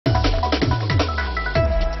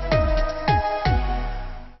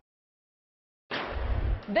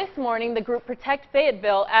This morning, the group Protect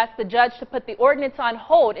Fayetteville asked the judge to put the ordinance on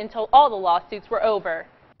hold until all the lawsuits were over.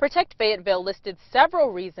 Protect Fayetteville listed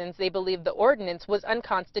several reasons they believe the ordinance was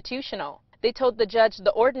unconstitutional. They told the judge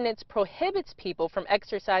the ordinance prohibits people from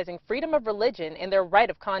exercising freedom of religion and their right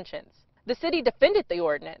of conscience. The city defended the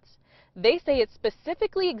ordinance. They say it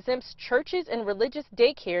specifically exempts churches and religious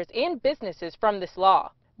daycares and businesses from this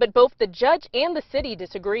law. But both the judge and the city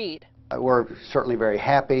disagreed. We're certainly very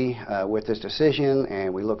happy with this decision,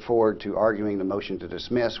 and we look forward to arguing the motion to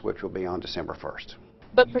dismiss, which will be on December 1st.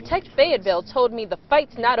 But Protect Fayetteville told me the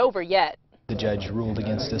fight's not over yet. The judge ruled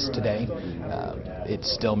against us today. It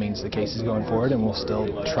still means the case is going forward, and we'll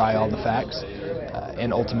still try all the facts.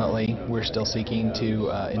 And ultimately, we're still seeking to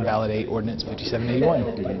invalidate Ordinance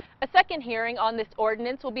 5781. A second hearing on this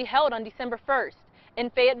ordinance will be held on December 1st. In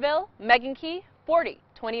Fayetteville, Megan Key,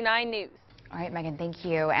 4029 News. All right, Megan, thank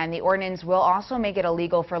you. And the ordinance will also make it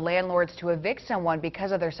illegal for landlords to evict someone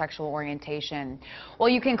because of their sexual orientation. Well,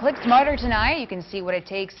 you can click smarter tonight. You can see what it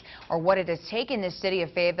takes or what it has taken the city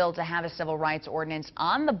of Fayetteville to have a civil rights ordinance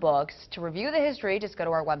on the books. To review the history, just go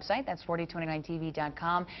to our website. That's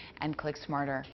 4029tv.com and click smarter.